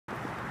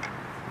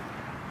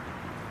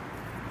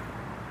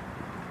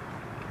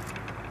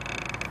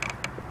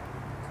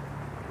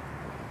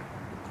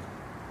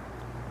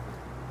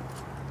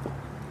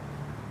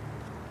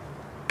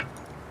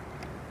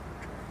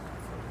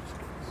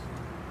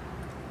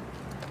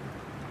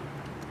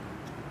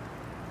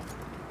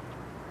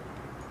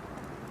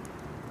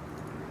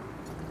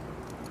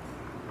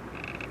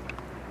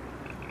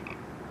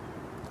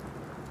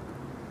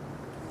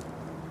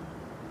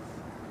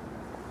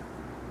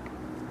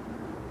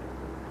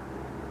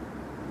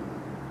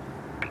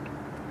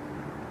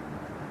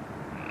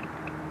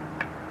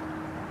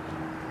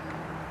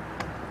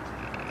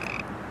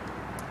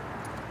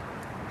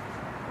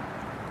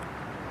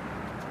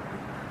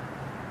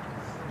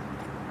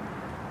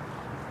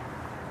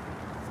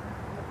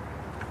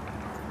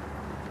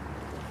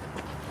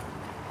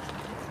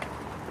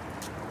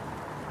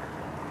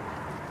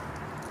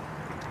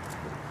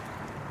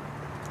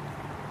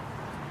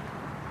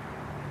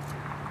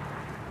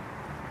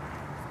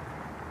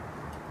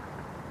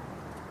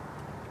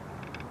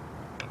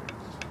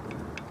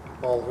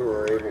All who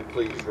are able,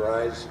 please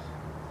rise.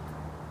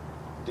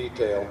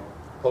 Detail,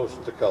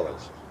 post the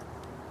colors.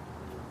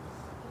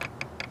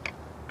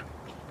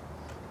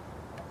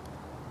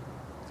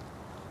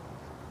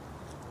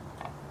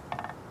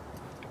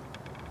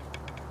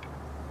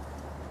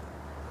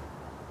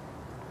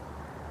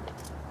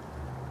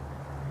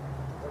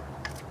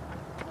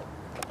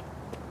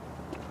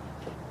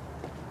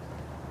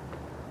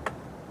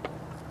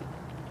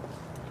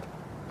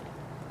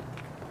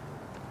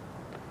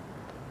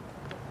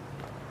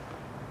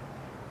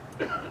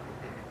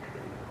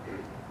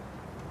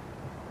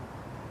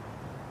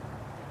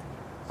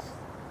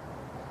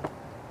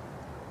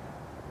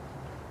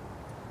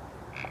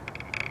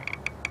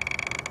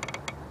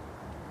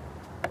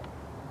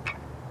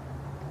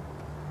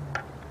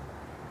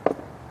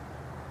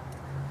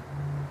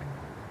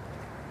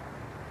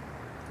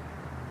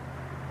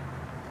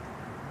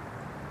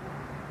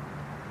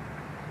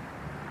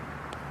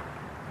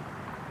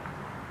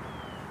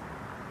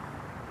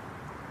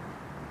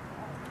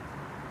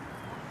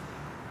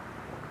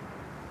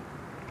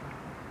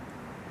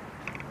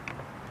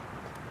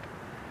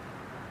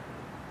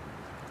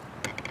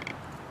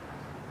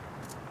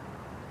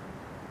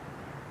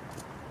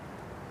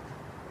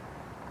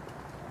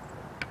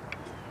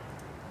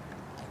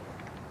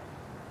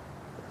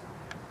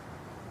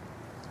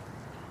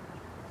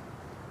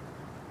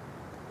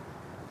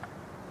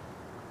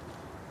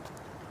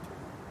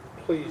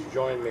 Please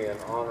join me in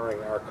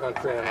honoring our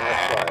country and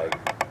our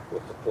flag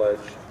with the Pledge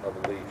of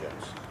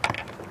Allegiance.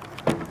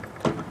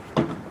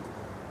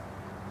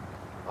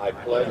 I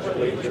pledge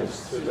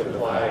allegiance to the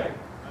flag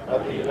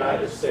of the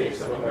United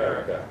States of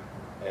America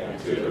and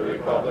to the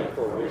republic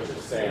for which it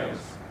stands,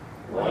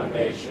 one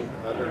nation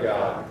under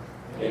God,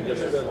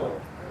 indivisible,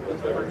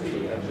 with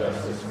liberty and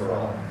justice for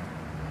all.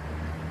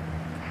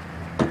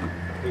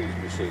 Please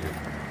be seated.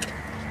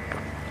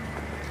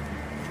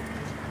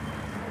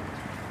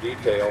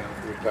 Detail,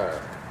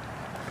 retire.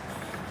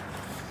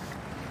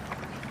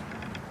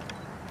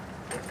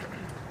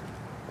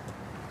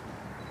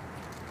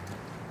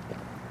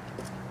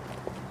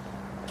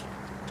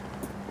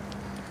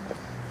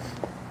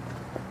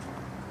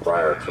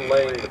 Prior to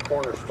laying the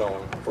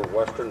cornerstone for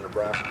Western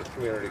Nebraska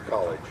Community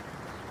College,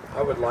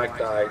 I would like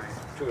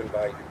to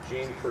invite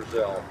Gene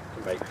Purcell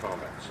to make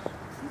comments.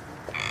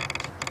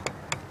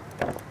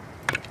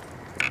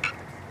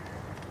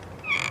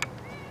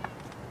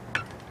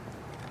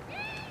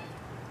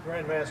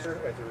 Grand Master,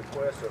 at the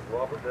request of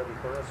Robert W.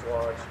 Furnas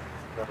Lodge,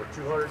 number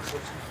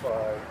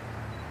 265,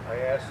 I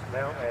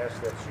now ask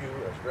that you,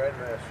 as Grand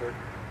Master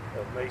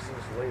of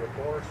Masons, lay the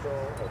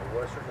cornerstone of the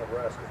Western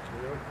Nebraska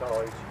Community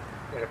College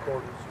in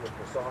accordance with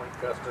Masonic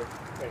custom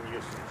and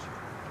usage.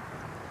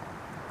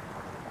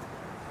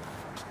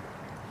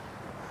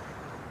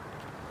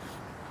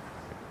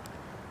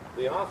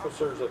 The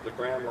officers of the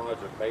Grand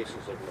Lodge of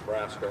Masons of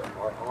Nebraska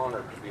are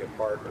honored to be a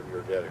part of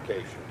your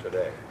dedication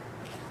today.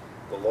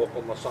 The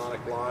local Masonic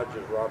Lodge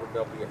is Robert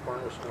W.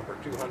 Furnas, number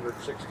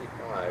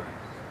 265,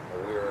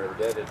 and we are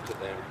indebted to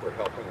them for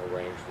helping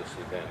arrange this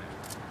event.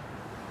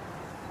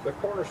 The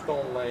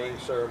cornerstone laying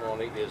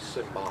ceremony is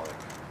symbolic.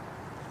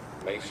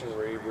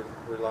 Masonry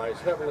relies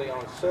heavily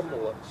on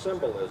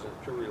symbolism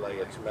to relay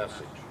its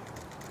message.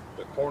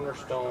 The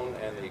cornerstone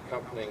and the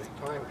accompanying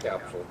time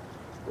capsule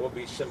will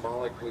be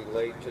symbolically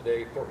laid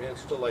today for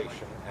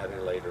installation at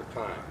a later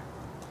time.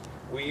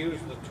 We use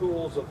the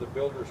tools of the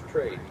builder's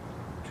trade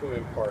to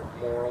impart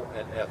moral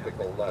and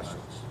ethical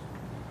lessons.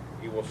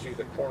 You will see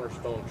the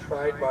cornerstone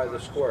tried by the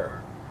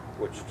square,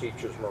 which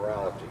teaches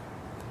morality,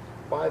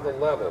 by the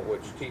level,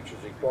 which teaches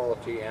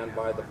equality, and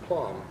by the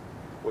plumb,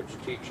 which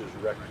teaches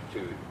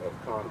rectitude of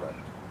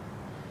conduct.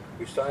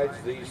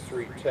 Besides these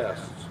three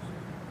tests,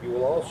 you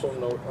will also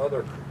note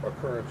other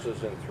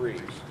occurrences in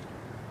threes: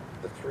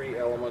 the three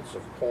elements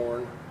of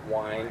corn,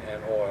 wine,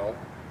 and oil,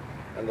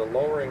 and the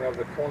lowering of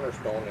the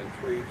cornerstone in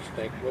three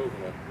distinct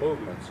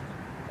movements,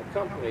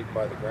 accompanied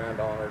by the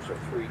grand honors of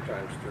 3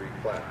 times 3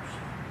 claps.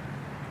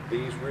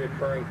 This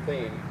reoccurring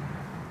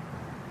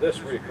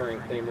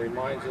theme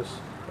reminds us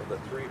of the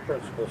 3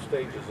 principal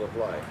stages of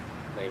life,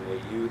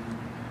 namely youth,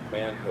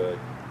 manhood,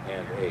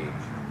 and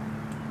age,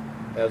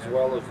 as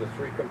well as the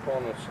 3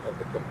 components of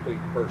the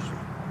complete person: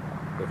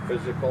 the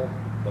physical,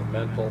 the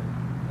mental,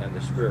 and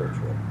the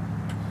spiritual.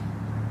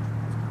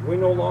 We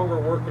no longer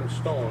work in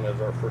stone as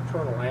our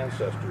fraternal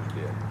ancestors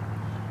did.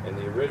 In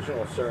the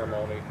original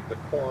ceremony, the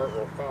corner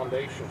or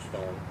foundation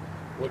stone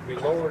would be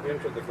lowered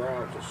into the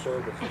ground to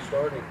serve as the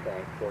starting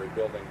point for a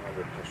building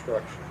under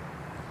construction.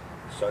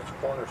 Such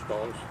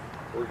cornerstones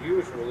were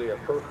usually a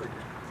perfect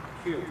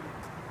cube,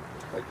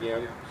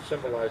 again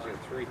symbolizing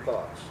 3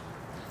 thoughts: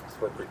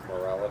 perfect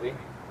morality,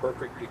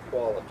 perfect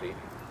equality,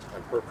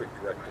 and perfect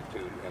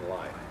rectitude in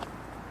life.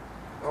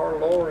 Our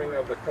lowering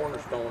of the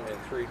cornerstone in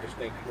 3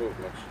 distinct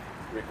movements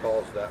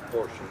recalls that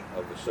portion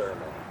of the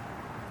ceremony.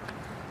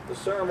 The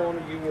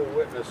ceremony you will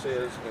witness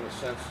is, in a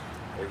sense,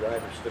 a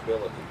rite of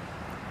stability,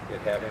 it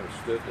having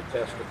stood the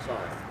test of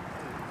time.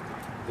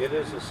 It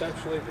is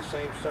essentially the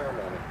same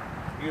ceremony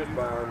used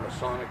by our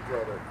Masonic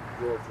brother,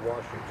 George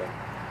Washington,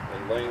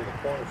 in laying the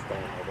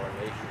cornerstone of our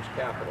nation's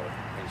capital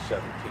in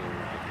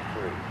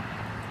 1793.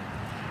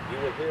 You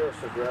will hear us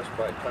addressed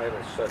by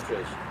titles such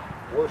as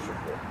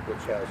worshipful,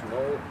 which has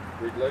no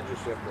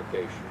religious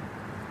implication,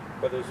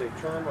 but is a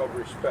term of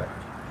respect,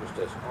 just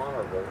as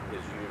honorable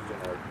is used in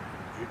our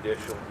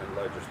judicial and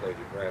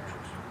legislative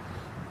branches.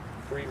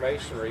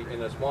 Freemasonry,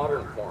 in its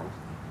modern form,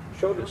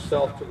 showed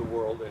itself to the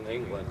world in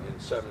England in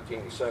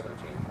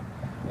 1717,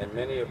 and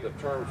many of the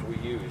terms we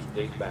use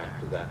date back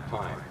to that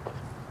time.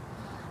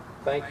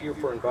 Thank you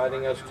for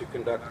inviting us to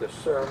conduct this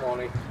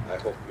ceremony. I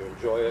hope you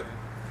enjoy it.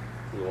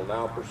 We will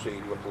now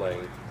proceed with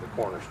laying the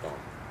cornerstone.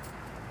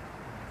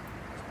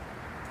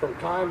 From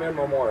time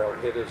immemorial,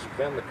 it has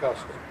been the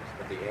custom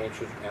of the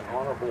ancient and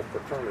honorable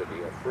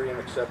fraternity of free and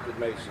accepted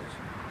Masons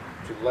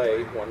to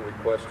lay, when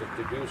requested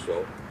to do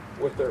so,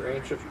 with their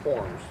ancient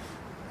forms,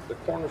 the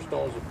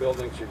cornerstones of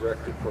buildings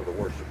erected for the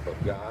worship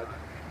of God,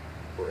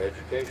 for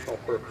educational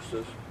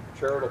purposes,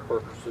 charitable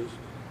purposes,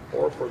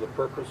 or for the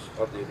purpose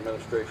of the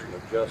administration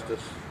of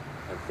justice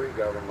and free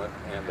government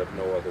and of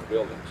no other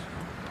buildings.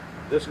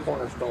 This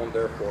cornerstone,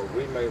 therefore,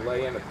 we may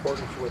lay in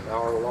accordance with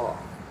our law,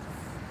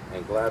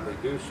 and gladly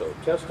do so,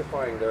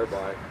 testifying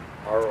thereby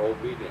our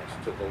obedience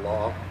to the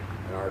law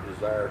and our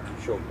desire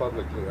to show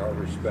publicly our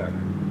respect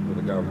for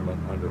the government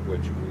under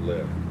which we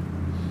live.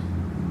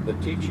 The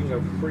teaching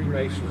of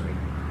Freemasonry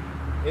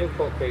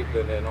inculcate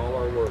that in all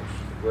our works,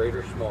 great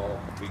or small,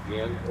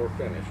 begin or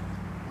finished,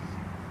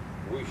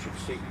 we should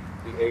seek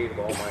the aid of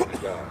Almighty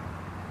God.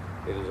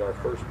 It is our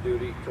first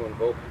duty to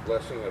invoke the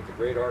blessing of the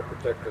great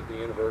architect of the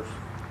universe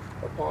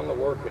upon the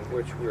work in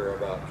which we are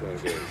about to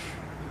engage.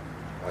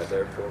 I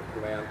therefore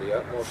command the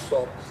utmost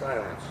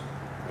silence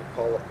and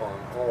call upon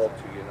all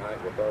to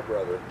unite with our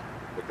brother,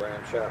 the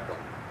Grand Chaplain,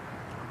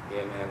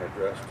 in an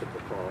address to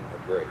the throne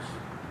of grace.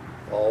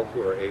 All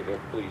who are able,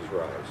 please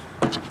rise.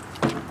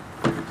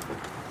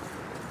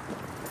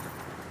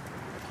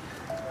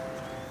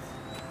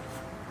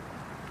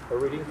 A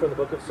reading from the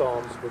book of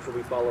Psalms, which will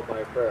be followed by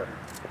a prayer.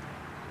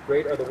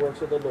 Great are the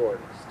works of the Lord,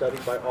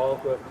 studied by all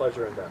who have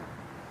pleasure in them.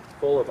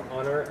 Full of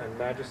honor and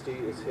majesty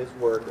is his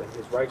word, and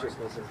his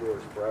righteousness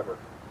endures forever.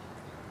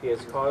 He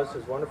has caused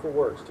his wonderful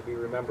works to be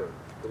remembered.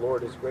 The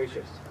Lord is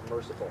gracious and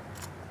merciful.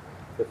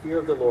 The fear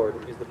of the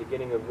Lord is the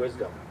beginning of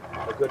wisdom,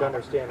 a good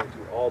understanding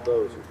to all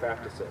those who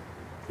practice it.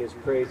 His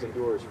praise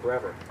endures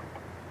forever.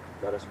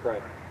 Let us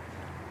pray.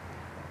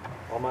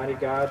 Almighty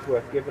God, who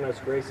hath given us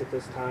grace at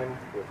this time,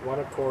 with one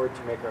accord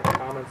to make our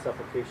common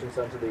supplications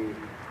unto thee,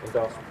 and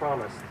dost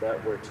promise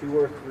that where 2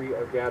 or 3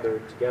 are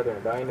gathered together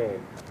in thy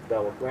name,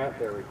 thou wilt grant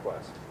their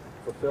request.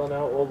 Fulfill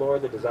now, O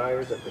Lord, the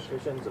desires and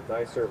petitions of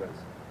thy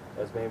servants,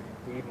 as may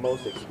be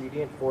most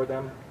expedient for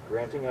them,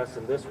 granting us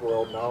in this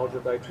world knowledge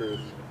of thy truth,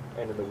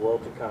 and in the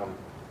world to come,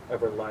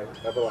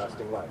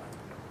 everlasting life.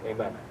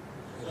 Amen.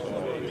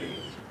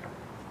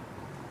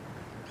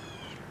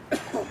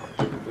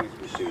 Please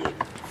be seated.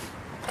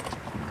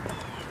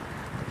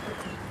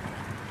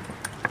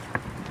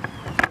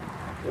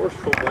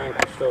 Worshipful Grand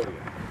Custodian.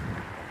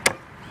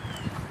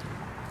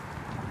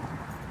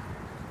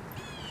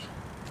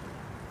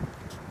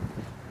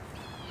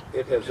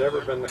 It has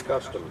ever been the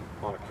custom,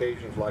 on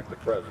occasions like the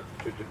present,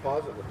 to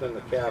deposit within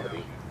the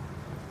cavity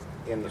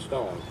in the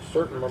stone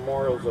certain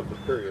memorials of the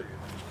period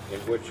in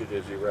which it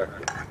is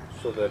erected,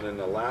 so that in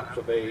the lapse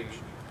of age,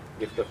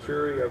 if the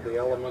fury of the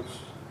elements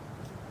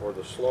or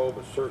the slow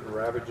but certain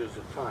ravages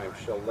of time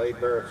shall lay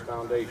bare its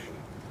foundation,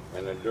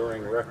 an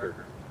enduring record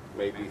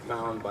may be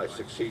found by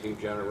succeeding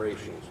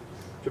generations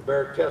to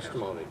bear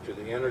testimony to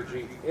the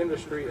energy,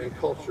 industry, and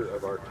culture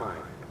of our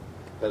time.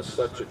 Has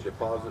such a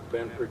deposit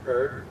been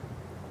prepared?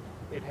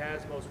 It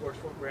has, most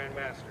worshipful Grand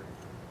Master,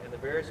 and the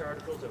various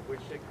articles of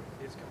which it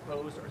is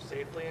composed are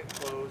safely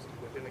enclosed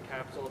within the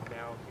capsule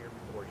now here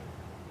before you.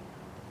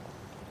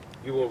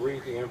 You will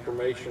read the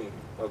information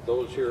of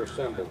those here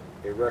assembled,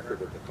 a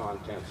record of the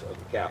contents of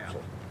the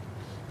capsule.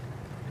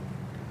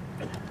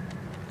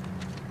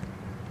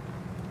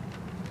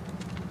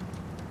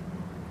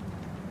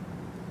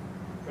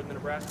 From the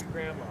Nebraska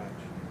Grand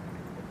Lodge,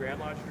 the Grand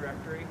Lodge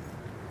Directory,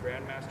 the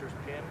Grand Master's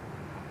Pin,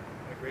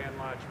 and a Grand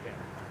Lodge Pin.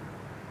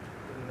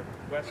 From the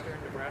Western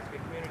Nebraska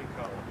Community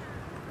College,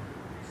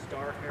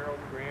 Star Herald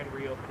Grand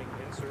Reopening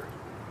Insert,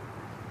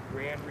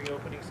 Grand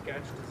Reopening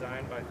Sketch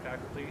designed by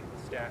faculty,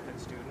 staff, and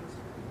students,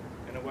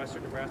 and a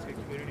Western Nebraska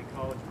Community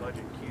College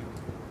Budget Cube.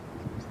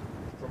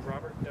 From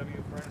Robert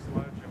W. Furnas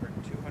Lodge number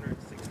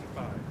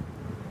 265,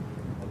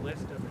 a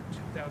list of the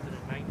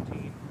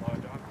 2019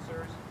 Lodge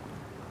officers,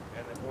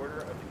 and the Order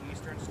of the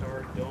Eastern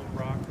Star Dome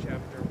Rock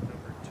Chapter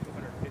number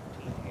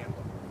 215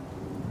 handbook.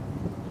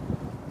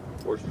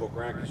 Worshipful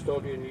Grand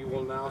Custodian, you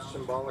will now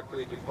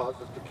symbolically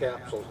deposit the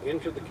capsule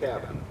into the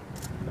cavity,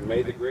 and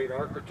may the great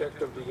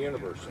architect of the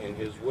universe, in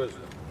his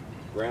wisdom,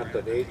 grant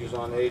that ages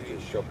on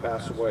ages shall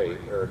pass away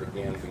ere it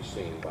again be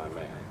seen by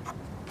man.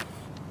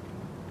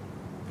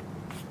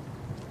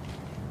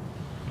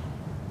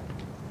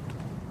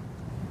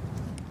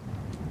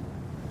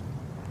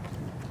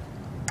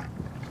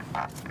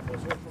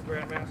 Most worshipful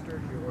Grand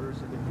Master, your orders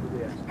have been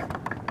duly executed.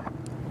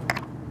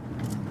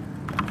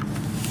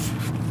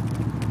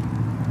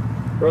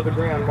 Brother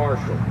Grand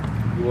Marshal,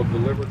 you will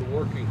deliver the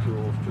working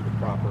tools to the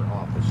proper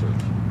officers.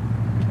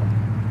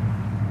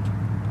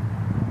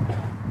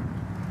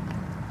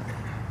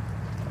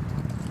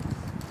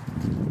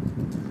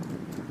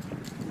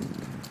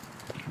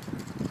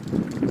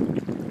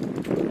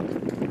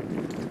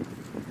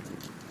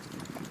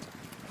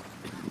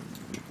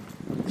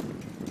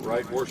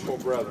 Right worshipful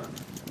brethren,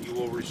 you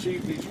will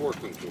receive these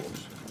working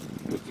tools.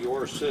 With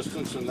your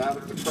assistance and that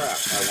of the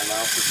craft, I will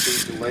now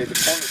proceed to lay the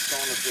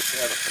cornerstone of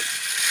this edifice,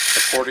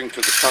 according to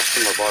the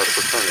custom of our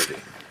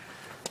fraternity.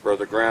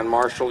 Brother Grand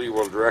Marshal, you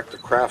will direct the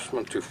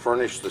craftsmen to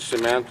furnish the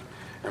cement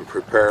and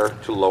prepare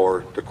to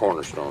lower the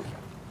cornerstone.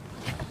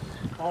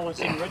 All is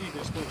in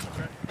readiness,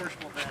 First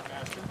Grand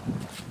Master.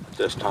 At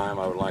this time,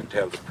 I would like to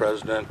have the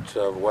president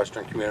of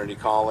Western Community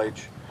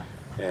College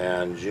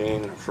and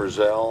Jean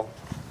Frizzell,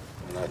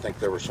 and I think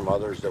there were some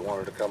others that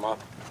wanted to come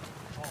up.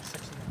 All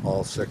six of them.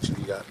 All 6 of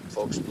you got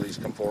folks, please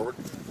come forward.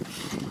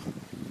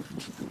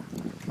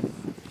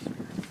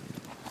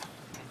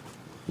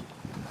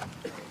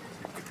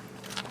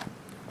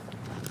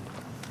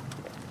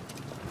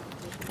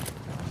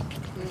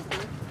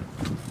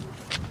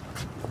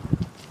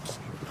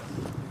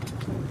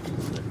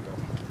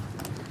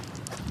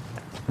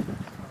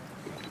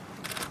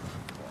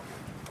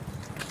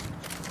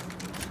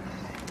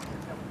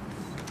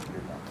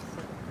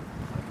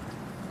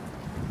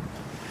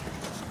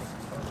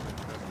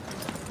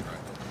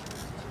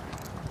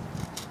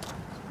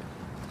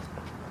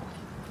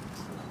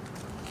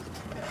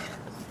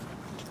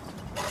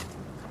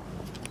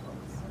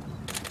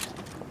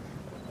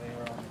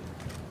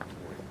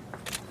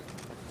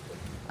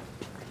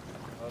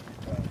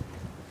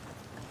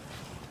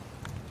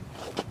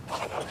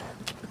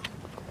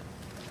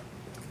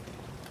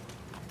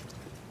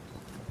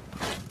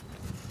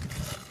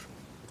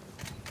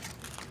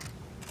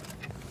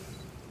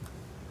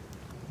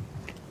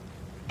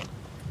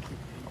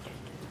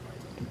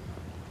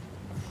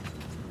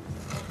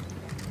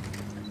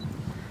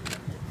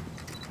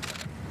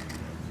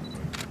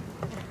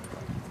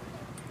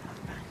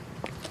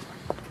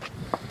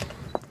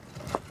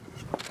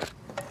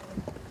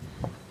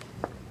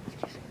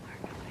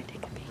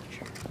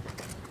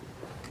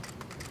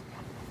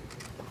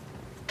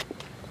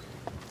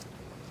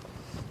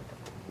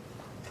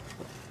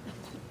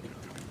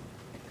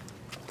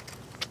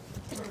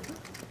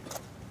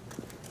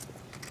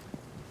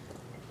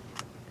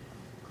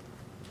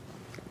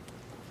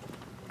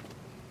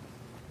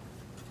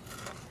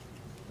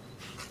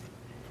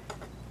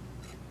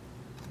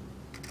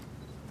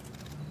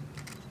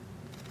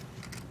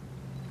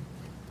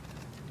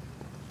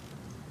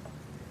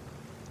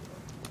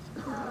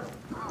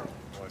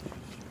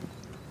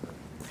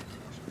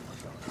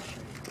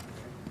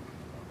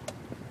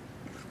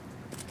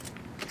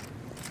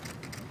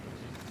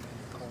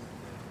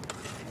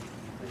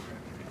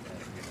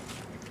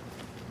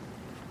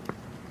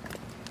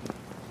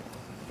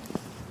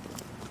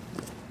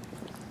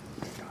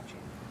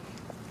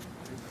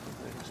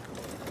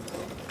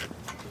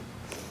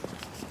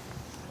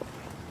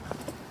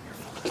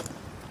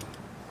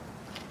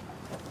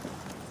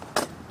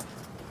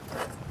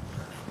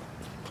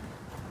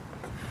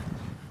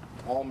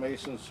 All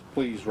Masons,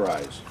 please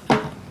rise.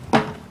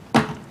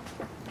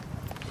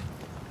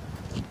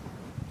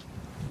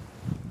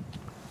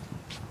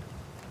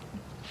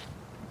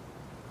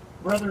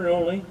 Brethren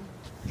only,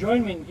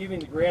 join me in giving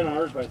the grand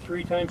honors by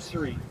 3 times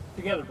 3.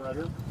 Together,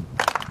 brethren.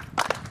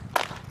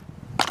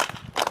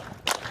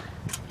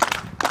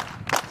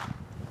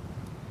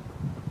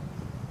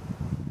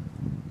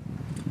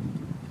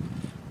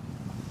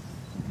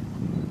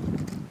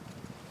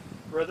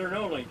 Brethren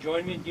only,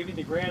 join me in giving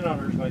the grand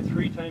honors by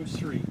 3 times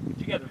 3.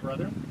 Together,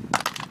 brethren.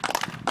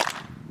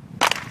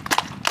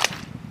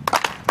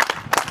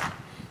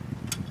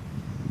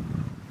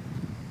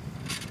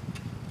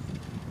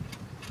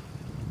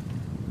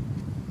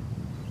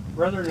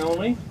 Brethren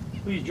only,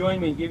 please join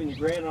me in giving the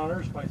grand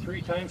honors by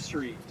 3 times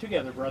 3.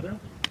 Together, brethren.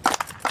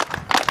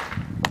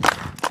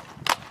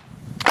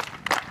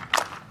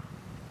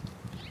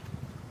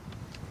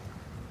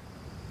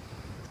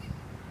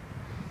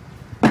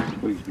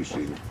 Please be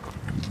seated.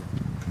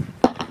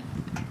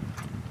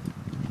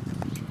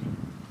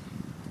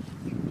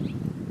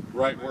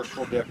 Right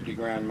Worshipful Deputy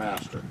Grand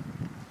Master,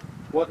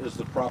 what is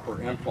the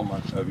proper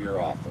implement of your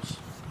office?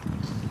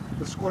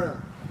 The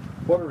square.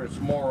 What are its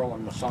moral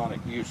and Masonic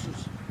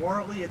uses?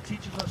 Morally, it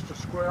teaches us to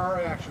square our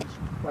actions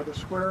by the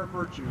square of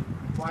virtue.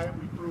 By it,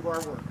 we prove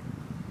our work.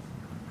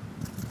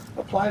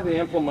 Apply the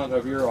implement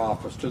of your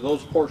office to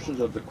those portions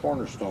of the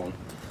cornerstone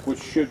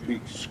which should be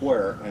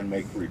square and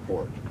make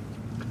report.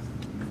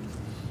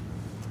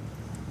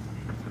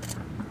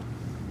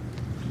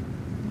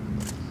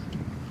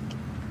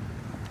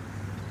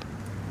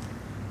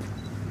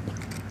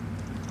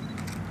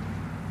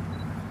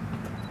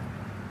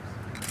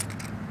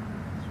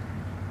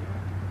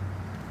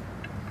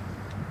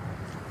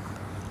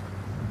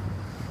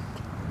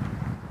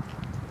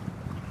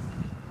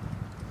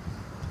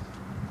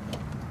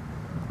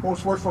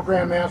 Most worshipful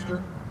Grand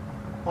Master,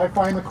 I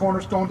find the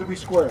cornerstone to be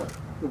square.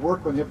 The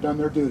workmen have done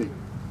their duty.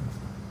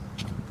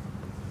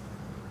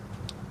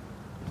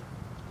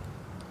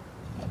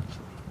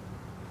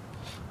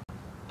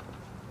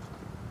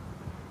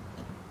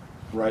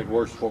 Right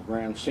Worshipful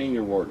Grand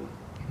Senior Warden.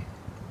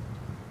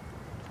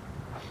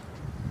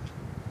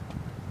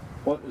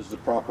 What is the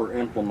proper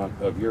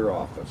implement of your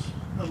office?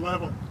 The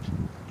level.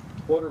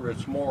 What are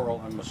its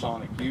moral and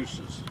Masonic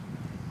uses?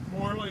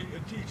 Morally,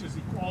 it teaches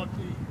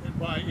equality, and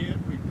by it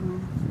we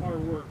prove our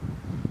work.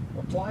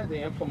 Apply the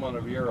implement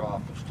of your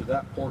office to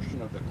that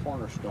portion of the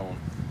cornerstone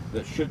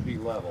that should be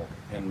level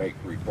and make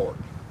report.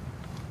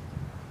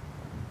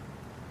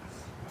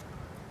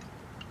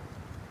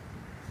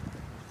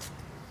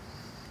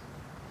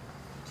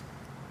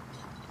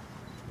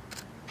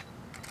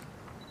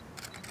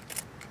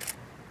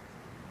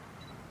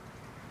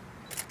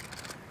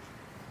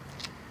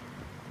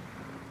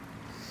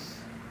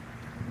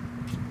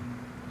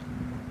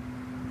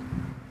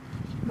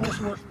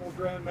 Most worshipful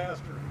Grand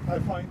Master, I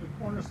find the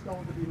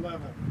cornerstone to be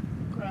level.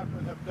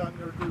 Craftsmen have done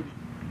their duty.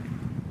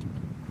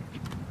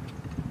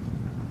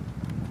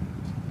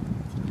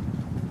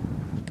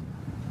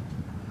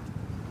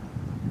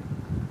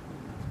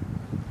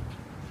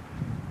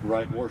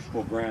 Right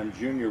Worshipful Grand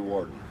Junior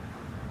Warden.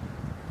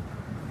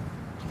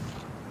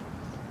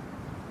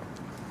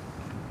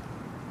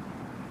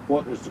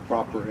 What is the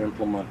proper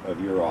implement of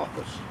your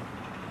office?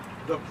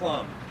 The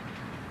plumb.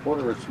 What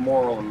are its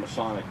moral and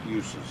Masonic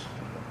uses?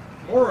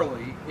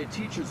 Morally, it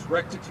teaches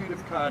rectitude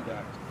of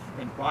conduct,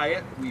 and by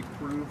it we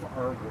prove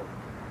our work.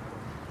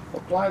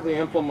 Apply the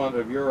implement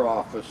of your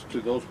office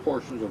to those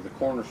portions of the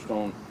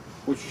cornerstone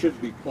which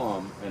should be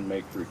plumb and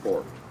make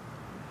report.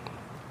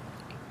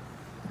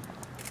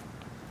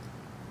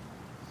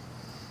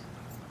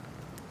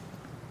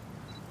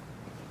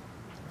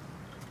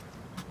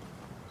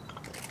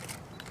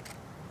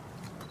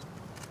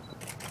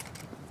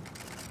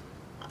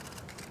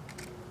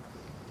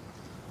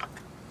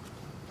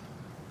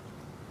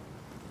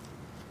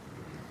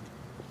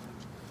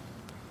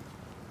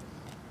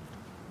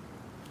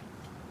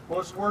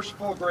 Most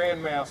worshipful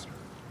Grand Master,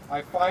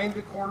 I find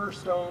the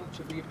cornerstone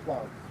to be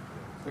plumb.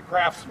 The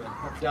craftsmen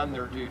have done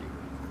their duty.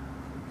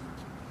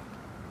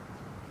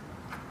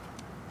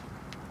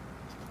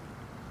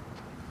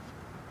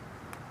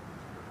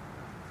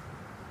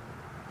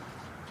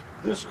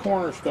 This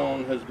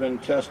cornerstone has been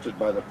tested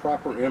by the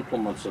proper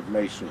implements of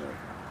masonry.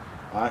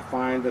 I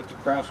find that the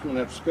craftsmen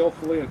have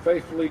skillfully and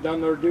faithfully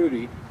done their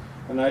duty,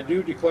 and I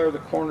do declare the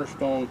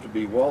cornerstone to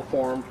be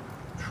well-formed,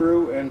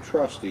 true and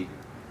trusty,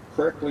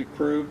 correctly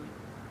proved,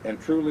 and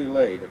truly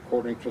laid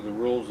according to the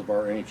rules of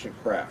our ancient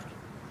craft.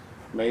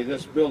 May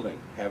this building,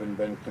 having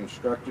been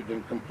constructed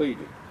and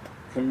completed,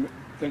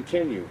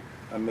 continue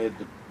amid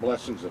the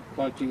blessings of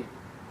plenty,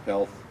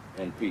 health,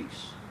 and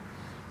peace.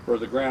 For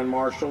the Grand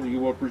Marshal, you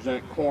will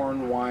present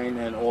corn, wine,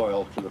 and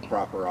oil to the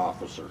proper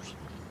officers.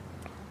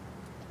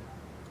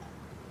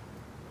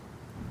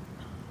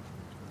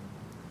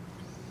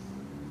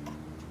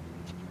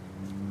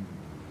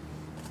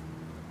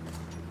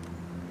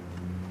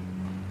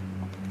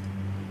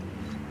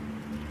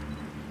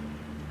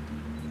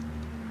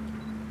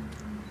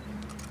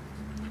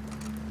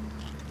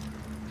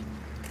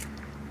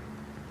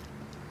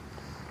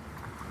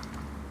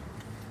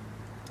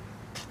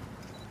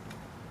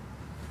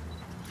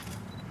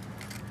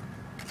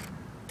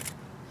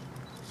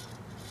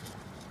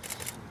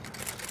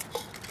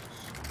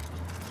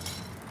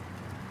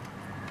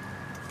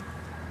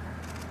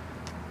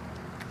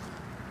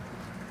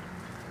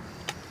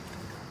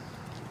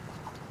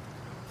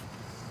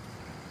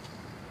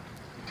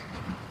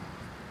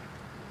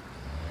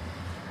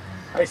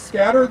 I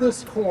scatter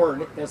this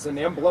corn as an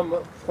emblem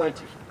of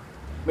plenty.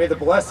 May the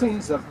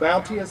blessings of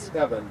bounteous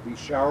heaven be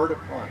showered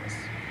upon us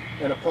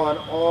and upon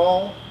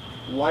all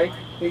like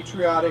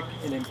patriotic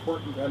and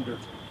important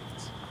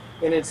undertakings,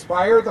 and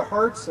inspire the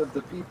hearts of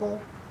the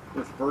people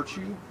with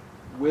virtue,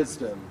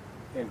 wisdom,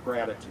 and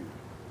gratitude.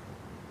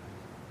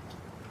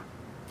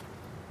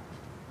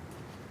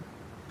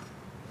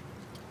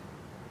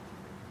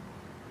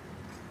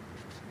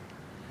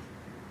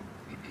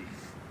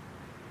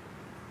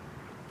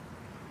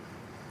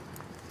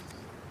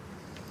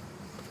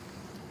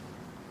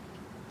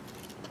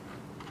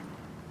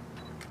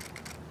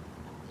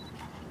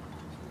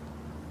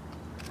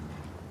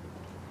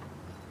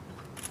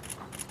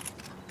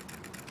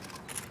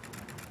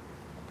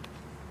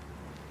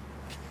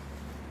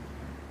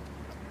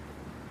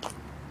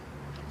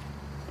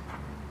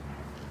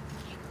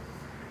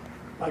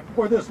 I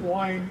pour this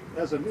wine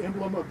as an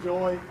emblem of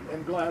joy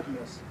and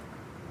gladness.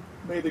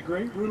 May the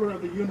great ruler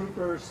of the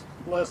universe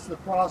bless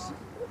and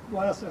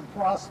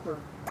prosper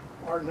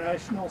our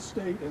national,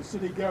 state, and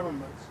city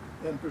governments,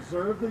 and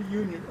preserve the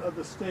union of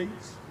the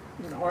states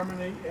in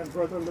harmony and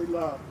brotherly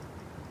love,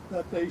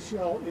 that they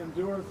shall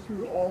endure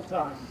through all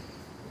time.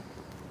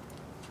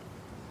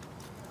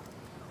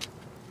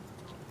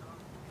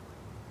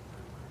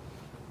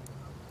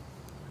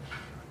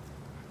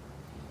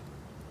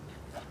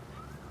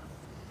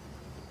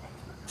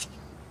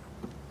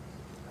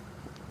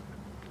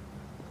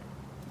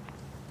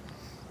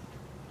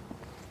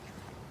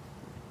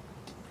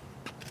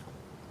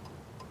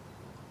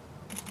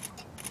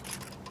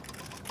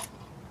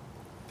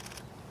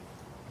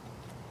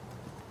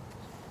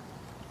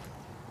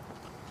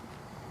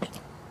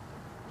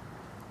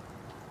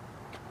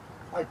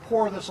 I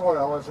pour this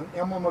oil as an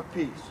emblem of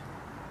peace.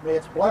 May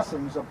its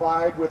blessings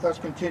abide with us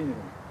continually.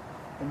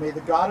 And may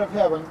the God of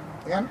heaven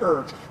and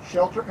earth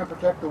shelter and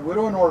protect the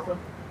widow and orphan,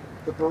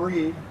 the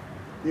bereaved,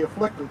 the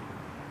afflicted,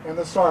 and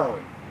the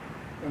sorrowing,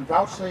 and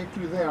vouchsafe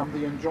to them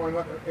the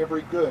enjoyment of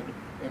every good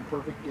and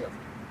perfect gift.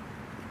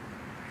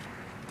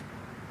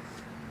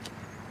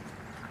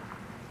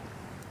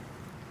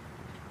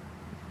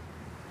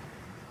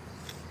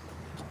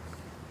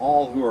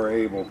 All who are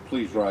able,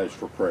 please rise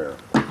for prayer.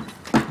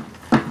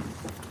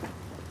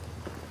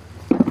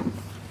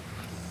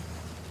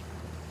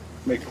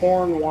 May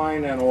corn,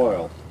 wine, and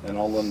oil, and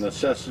all the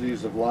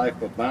necessities of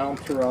life abound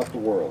throughout the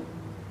world.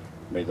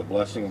 May the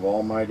blessing of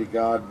Almighty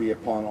God be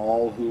upon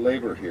all who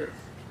labor here.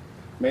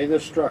 May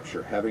this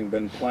structure, having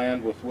been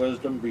planned with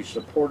wisdom, be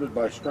supported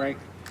by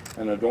strength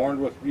and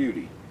adorned with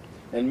beauty,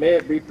 and may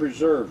it be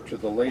preserved to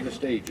the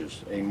latest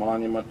ages, a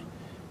monument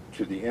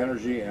to the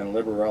energy and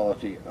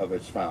liberality of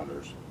its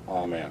founders.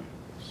 Amen.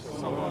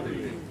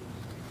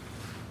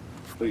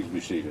 Please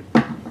be seated.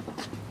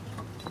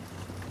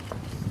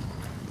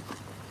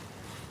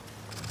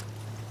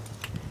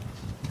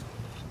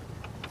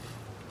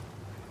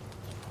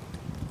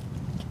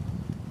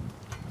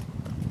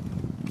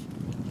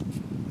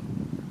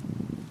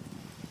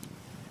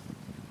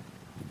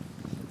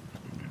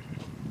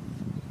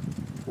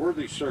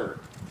 Worthy sir,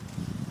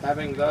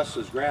 having thus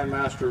as Grand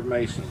Master of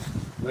Masons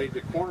laid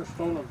the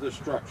cornerstone of this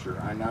structure,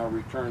 I now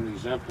return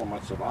these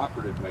implements of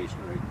operative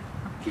masonry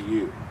to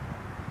you,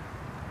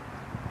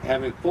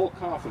 having full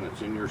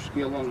confidence in your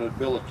skill and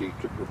ability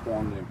to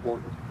perform the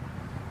important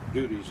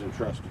duties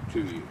entrusted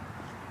to you.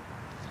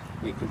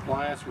 In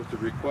compliance with the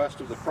request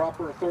of the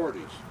proper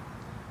authorities,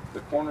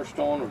 the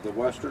cornerstone of the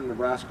Western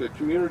Nebraska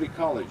Community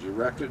College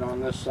erected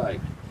on this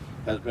site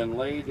has been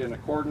laid in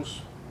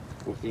accordance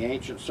with the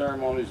ancient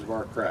ceremonies of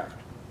our craft.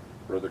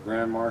 For the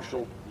Grand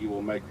Marshal, you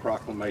will make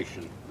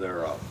proclamation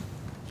thereof.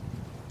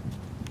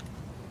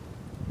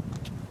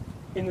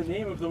 In the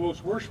name of the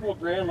most worshipful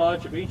Grand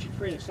Lodge of ancient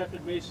free and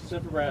accepted Masons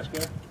of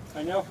Nebraska,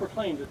 I now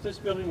proclaim that this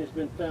building has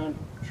been found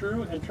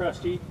true and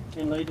trusty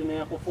and laid in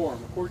ample form,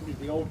 according to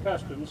the old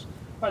customs,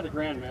 by the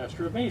Grand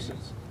Master of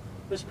Masons.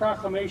 This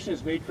proclamation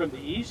is made from the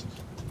east,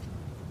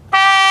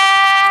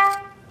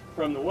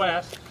 from the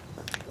west,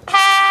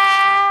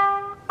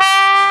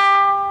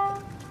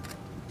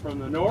 from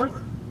the north,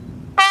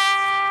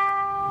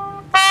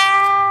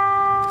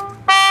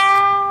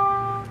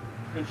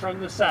 and from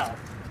the south.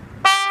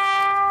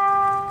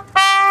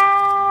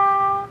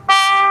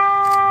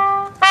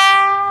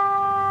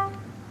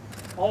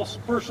 All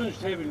persons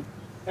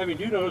having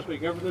due notice may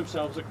govern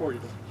themselves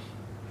accordingly.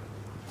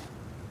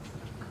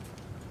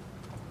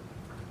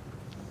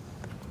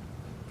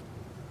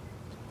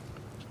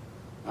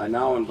 I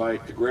now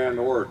invite the Grand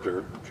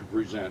Orator to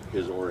present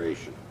his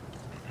oration.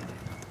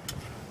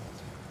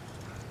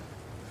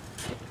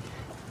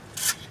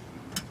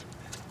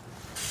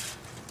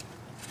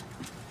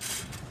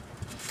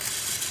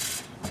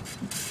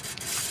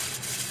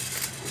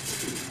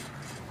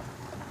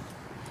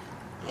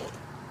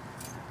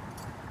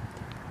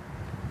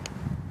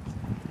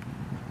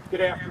 Good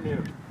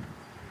afternoon.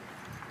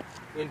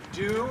 In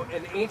due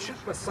and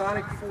ancient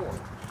Masonic form,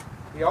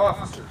 the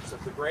officers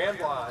of the Grand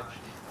Lodge,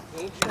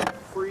 ancient,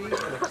 free, and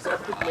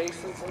accepted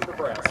Masons of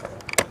Nebraska,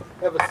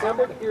 have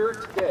assembled here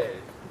today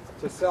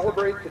to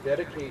celebrate the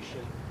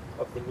dedication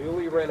of the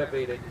newly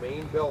renovated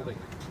main building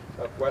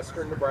of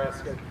Western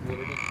Nebraska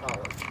Community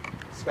College,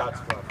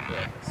 Scottsbluff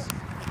Campus,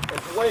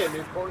 and to lay a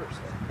new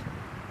cornerstone.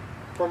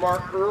 From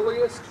our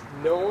earliest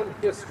known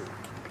history,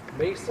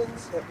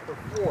 Masons have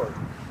performed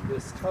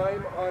this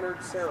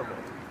time-honored ceremony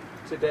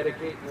to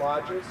dedicate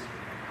lodges,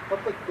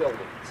 public buildings,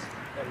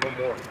 and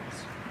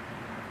memorials.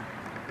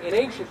 In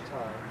ancient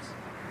times,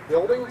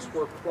 buildings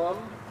were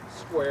plumbed,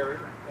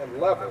 squared, and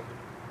leveled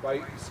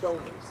by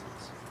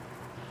stonemasons.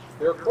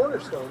 Their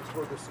cornerstones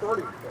were the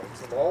starting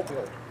points of all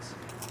buildings,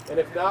 and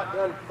if not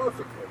done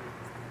perfectly,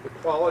 the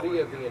quality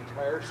of the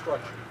entire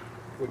structure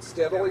would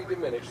steadily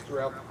diminish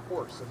throughout the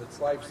course of its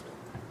lifespan.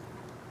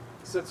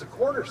 Since a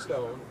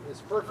cornerstone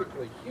is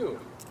perfectly hewn,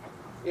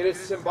 it is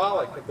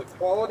symbolic of the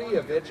quality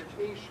of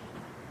education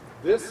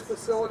this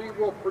facility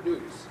will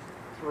produce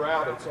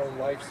throughout its own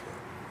lifespan.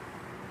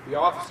 The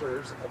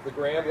officers of the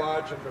Grand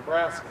Lodge of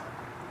Nebraska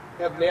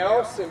have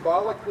now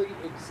symbolically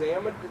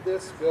examined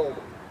this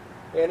building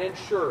and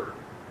ensured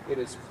it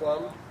is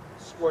plumbed,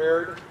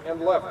 squared, and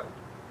leveled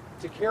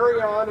to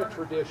carry on a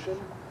tradition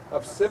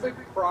of civic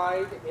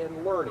pride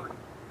and learning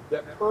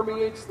that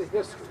permeates the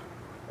history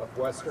of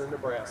Western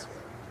Nebraska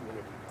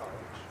Community College.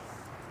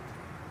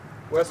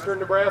 Western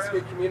Nebraska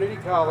Community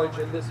College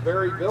and this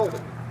very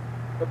building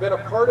have been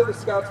a part of the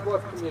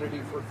Scottsbluff community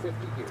for 50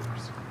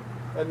 years,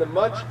 and the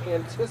much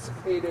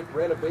anticipated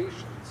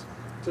renovations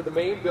to the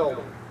main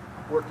building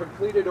were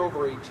completed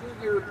over a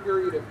 2-year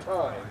period of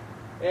time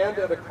and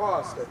at a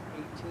cost of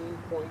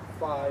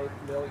 $18.5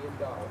 million.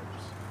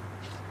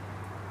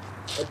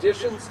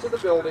 Additions to the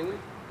building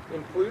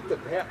include the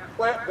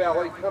Platte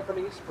Valley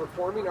Company's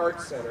Performing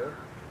Arts Center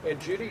and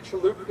Judy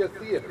Chalupka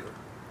Theater.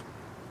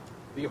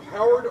 the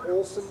Howard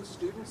Olson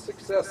Student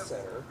Success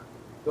Center,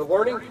 the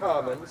Learning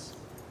Commons,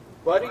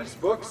 Buddy's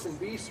Books and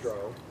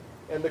Bistro,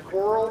 and the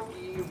Coral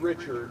E.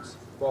 Richards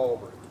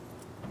Ballroom.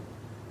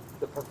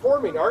 The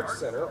Performing Arts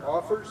Center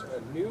offers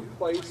a new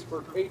place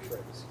for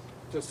patrons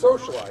to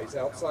socialize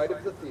outside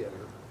of the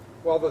theater,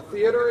 while the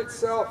theater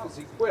itself is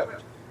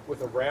equipped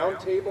with a round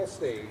table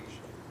stage,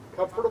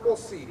 comfortable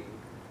seating,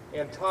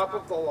 and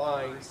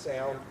top-of-the-line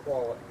sound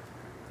quality.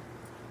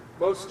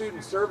 Most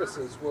student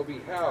services will be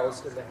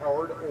housed in the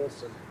Howard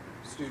Olson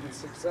Student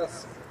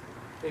Success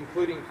Center,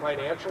 including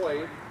financial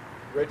aid,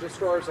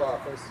 registrar's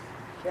office,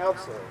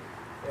 counseling,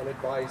 and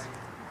advising.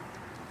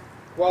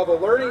 While the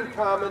Learning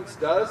Commons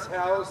does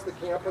house the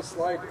campus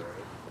library,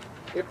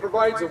 it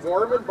provides a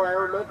warm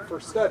environment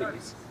for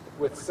studies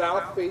with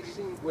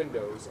south-facing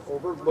windows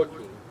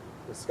overlooking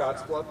the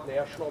Scottsbluff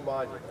National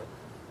Monument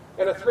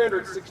and a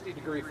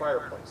 360-degree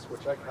fireplace,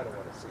 which I kind of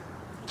want to see.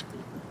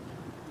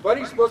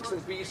 Buddy's Books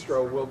and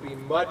Bistro will be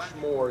much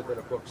more than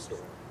a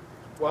bookstore.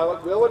 While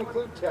it will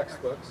include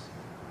textbooks,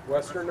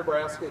 Western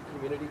Nebraska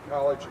Community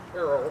College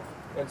apparel,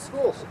 and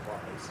school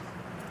supplies,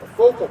 a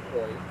focal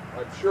point,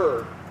 I'm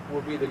sure,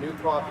 will be the new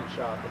coffee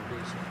shop and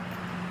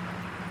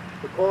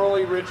bistro. The Coral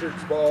E.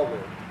 Richards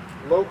Ballroom,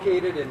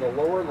 located in the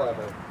lower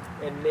level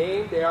and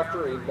named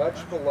after a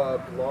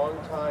much-beloved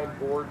longtime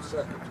board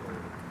secretary,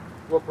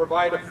 will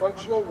provide a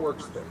functional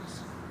workspace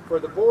for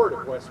the board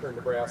of Western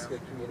Nebraska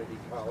Community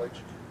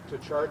College to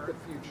chart the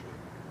future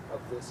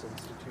of this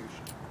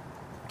institution.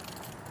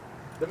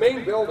 The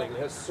main building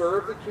has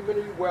served the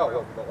community well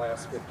over the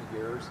last 50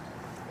 years,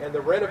 and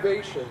the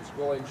renovations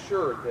will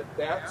ensure that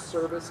that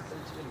service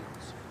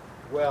continues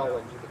well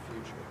into the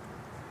future.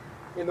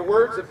 In the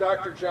words of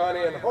Dr. John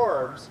Ann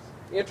Harms,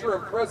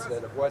 interim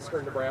president of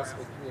Western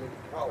Nebraska Community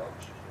College,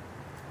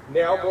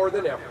 now more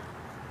than ever,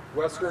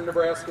 Western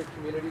Nebraska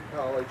Community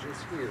College is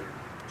here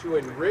to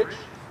enrich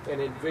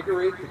and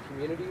invigorate the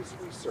communities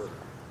we serve,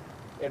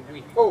 and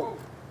we hope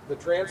the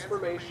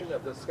transformation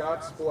of the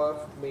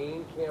Scottsbluff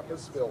main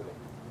campus building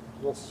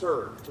will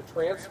serve to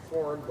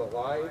transform the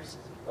lives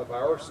of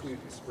our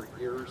students for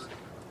years to come.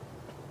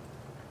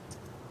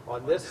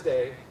 On this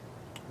day,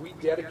 we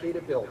dedicate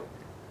a building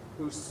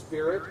whose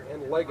spirit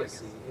and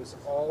legacy is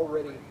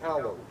already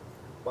hallowed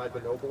by the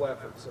noble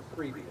efforts of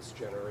previous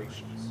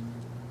generations.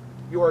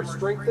 You are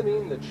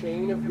strengthening the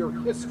chain of your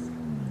history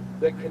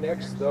that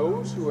connects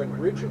those who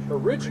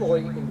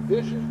originally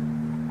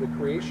envisioned the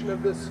creation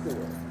of this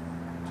school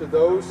to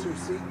those who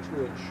seek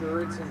to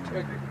ensure its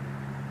integrity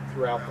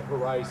throughout the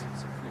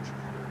horizons of future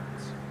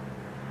periods.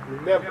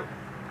 Remember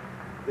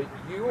that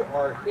you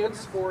are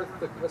henceforth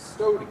the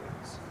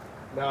custodians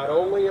not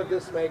only of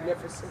this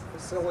magnificent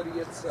facility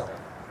itself,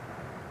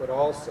 but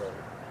also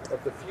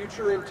of the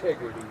future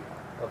integrity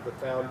of the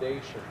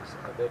foundations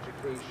of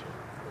education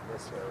in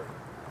this area.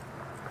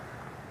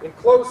 In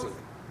closing,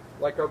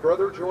 like our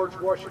brother George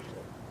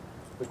Washington,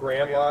 the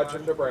Grand Lodge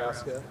of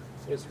Nebraska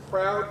is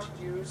proud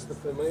to use the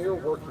familiar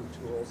working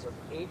tools of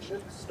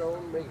ancient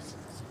stone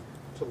masons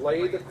to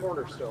lay the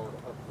cornerstone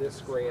of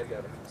this grand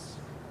edifice.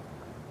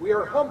 We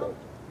are humbled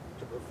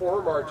to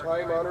perform our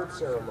time-honored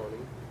ceremony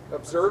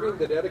observing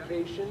the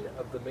dedication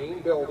of the main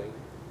building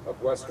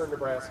of Western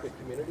Nebraska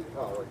Community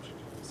College,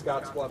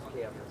 Scottsbluff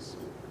Campus.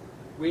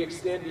 We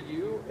extend to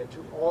you and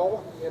to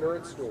all who enter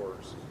its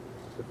doors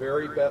the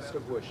very best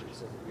of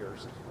wishes in the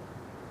years to come.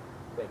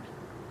 Thank you.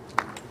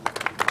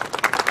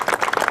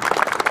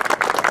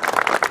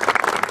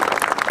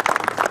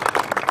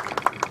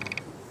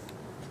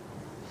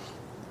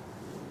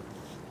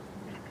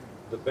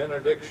 The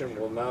benediction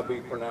will now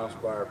be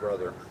pronounced by our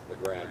brother, the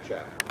Grand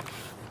Chaplain.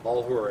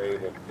 All who are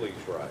able, please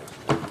rise.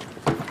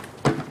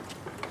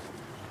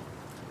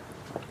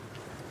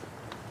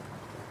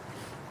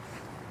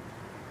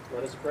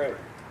 Let us pray.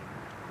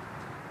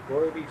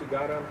 Glory be to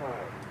God on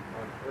high,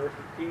 on earth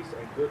peace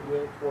and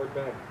goodwill toward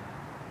men.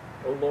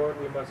 O Lord,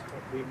 we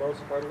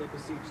most heartily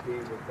beseech thee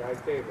with thy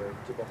favor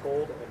to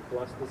behold and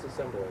bless this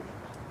assemblage.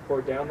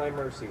 Pour down thy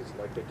mercies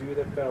like the dew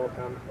that fell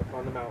upon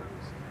the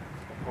mountains,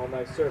 upon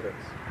thy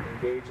servants,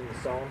 engaged in the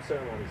solemn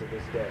ceremonies of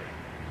this day.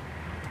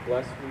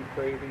 Bless, we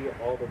pray thee,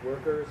 all the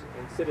workers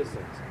and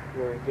citizens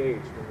who are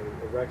engaged in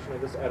the erection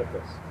of this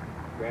edifice.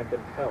 Grant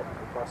them health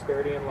and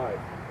prosperity in life,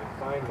 and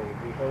finally,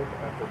 we hope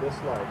after this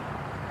life,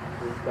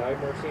 through thy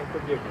mercy and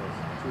forgiveness,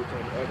 to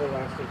attain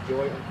everlasting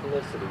joy and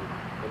felicity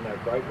in thy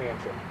bright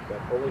mansion, that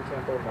holy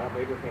temple not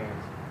made with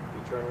hands,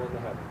 eternal in the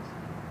heavens.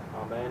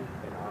 Amen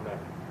and amen.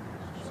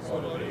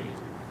 Amen.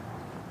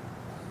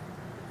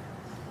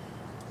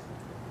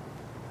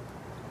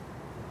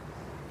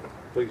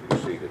 Please be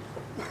seated.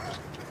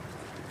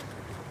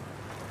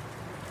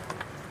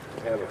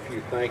 I have a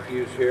few thank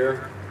yous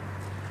here.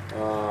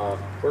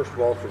 First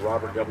of all, to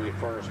Robert W.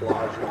 Furnas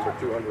Lodge, number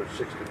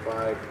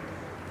 265,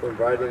 for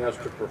inviting us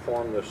to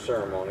perform this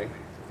ceremony.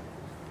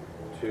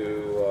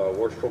 To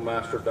Worshipful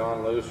Master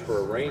Don Luce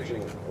for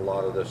arranging a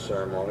lot of this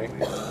ceremony.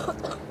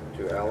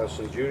 To Alice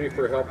and Judy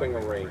for helping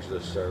arrange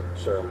this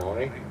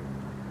ceremony.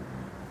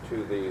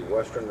 To the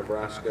Western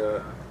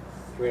Nebraska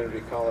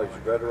Community College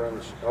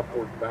Veterans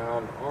Upward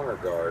Bound Honor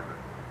Guard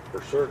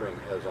for serving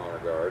as honor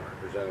guard,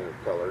 presenting the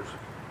colors,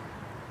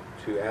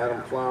 to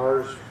Adam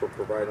Flowers for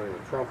providing the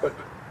trumpet,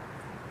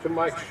 to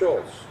Mike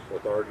Schultz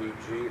with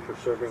RDG for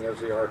serving as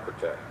the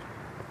architect,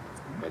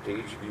 and to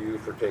each of you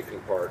for taking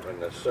part in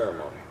this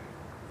ceremony.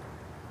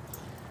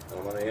 And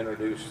I'm going to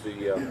introduce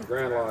the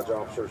Grand Lodge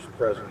officers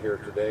present here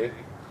today.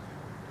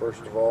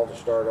 First of all, to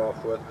start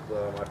off with,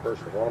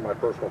 one of my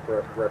personal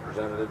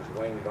representatives,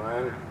 Wayne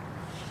Vine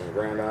from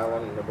Grand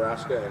Island,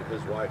 Nebraska, and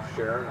his wife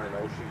Sharon. I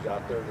know she's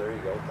out there. There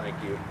you go.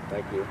 Thank you.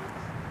 Thank you.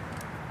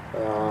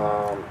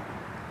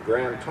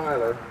 Grand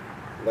Tyler,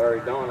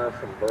 Larry Donner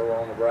from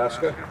Burwell,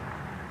 Nebraska.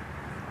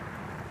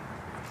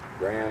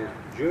 Grand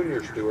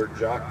Junior Steward,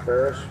 Jock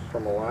Ferris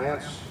from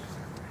Alliance.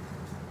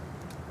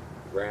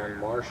 Grand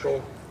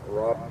Marshal,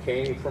 Rob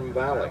Kane from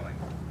Valley.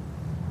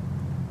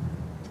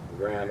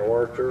 Grand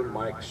Orator,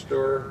 Mike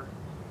Stewart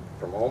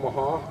from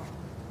Omaha.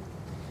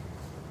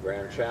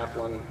 Grand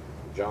Chaplain,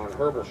 John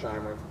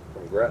Herbolsheimer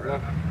from Gretna.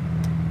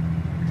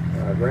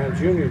 Grand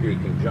Junior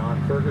Deacon,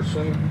 John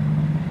Ferguson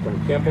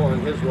from Kimball,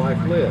 and his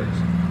wife Liz.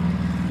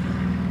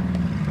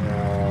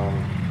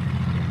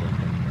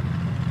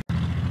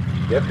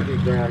 Deputy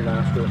Grand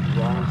Master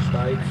Ron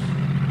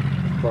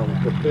Stites from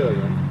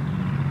Papillion,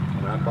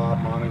 and I'm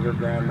Bob Moninger,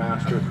 Grand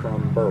Master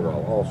from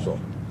Burwell also.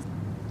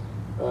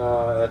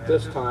 At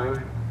this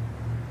time,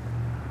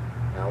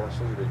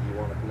 Allison, did you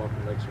want to come up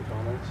and make some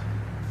comments?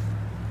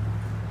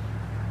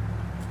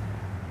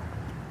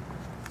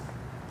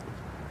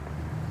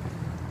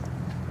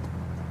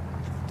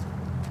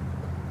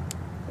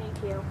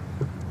 Thank you.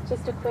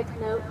 Just a quick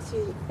note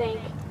to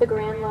thank the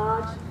Grand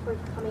Lodge for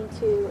coming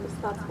to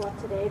Scottsbluff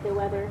today. The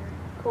weather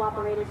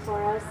cooperated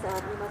for us.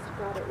 We must have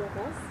brought it with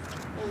us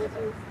and with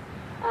you.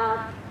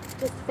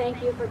 Just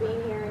thank you for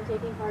being here and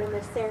taking part in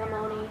this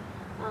ceremony.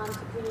 To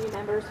community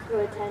members who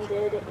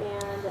attended,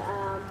 and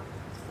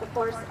of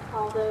course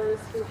all those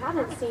who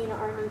haven't seen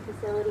our new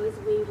facilities,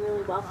 we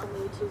really welcome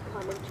you to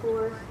come and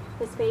tour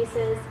the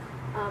spaces.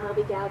 We'll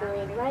be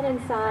gathering right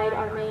inside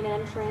our main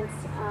entrance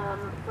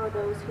for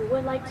those who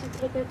would like to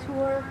take a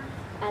tour.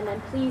 And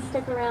then please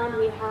stick around.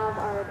 We have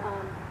our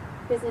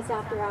business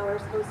after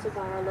hours hosted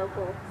by our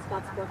local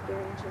Scottsbluff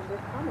Darien Chamber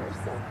of Commerce.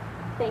 So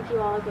thank you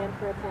all again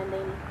for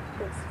attending.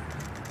 Thanks.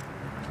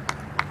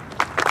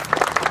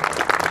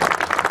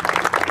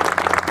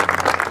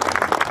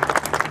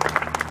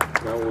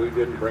 No, we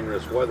didn't bring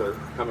this weather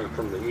coming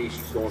from the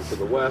east going to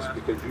the west,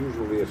 because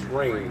usually it's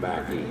rain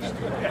back east,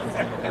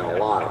 and a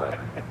lot of it.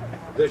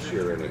 This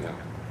year anyhow.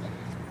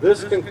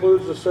 This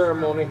concludes the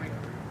ceremony.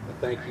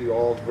 Thank you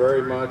all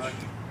very much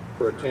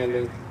for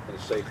attending, and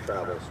safe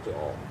travels to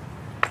all.